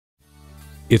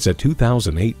It's a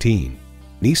 2018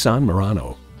 Nissan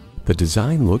Murano. The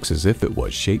design looks as if it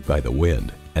was shaped by the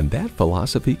wind, and that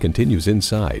philosophy continues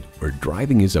inside, where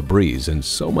driving is a breeze and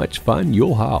so much fun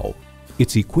you'll howl.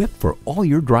 It's equipped for all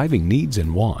your driving needs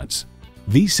and wants.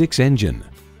 V6 engine,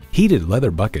 heated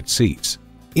leather bucket seats,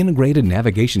 integrated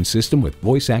navigation system with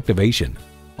voice activation,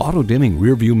 auto-dimming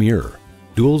rearview mirror,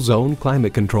 dual-zone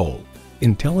climate control,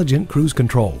 intelligent cruise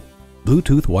control,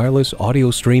 Bluetooth wireless audio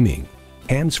streaming,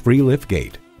 hands-free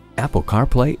liftgate, Apple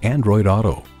CarPlay, Android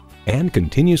Auto, and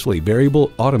continuously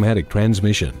variable automatic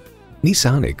transmission.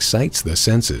 Nissan excites the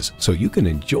senses so you can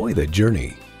enjoy the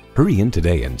journey. Hurry in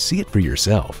today and see it for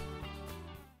yourself.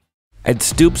 At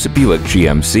Stoops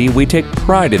Buick-GMC, we take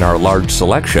pride in our large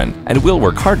selection and we'll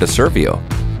work hard to serve you.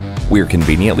 We're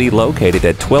conveniently located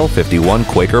at 1251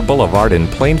 Quaker Boulevard in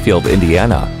Plainfield,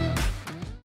 Indiana.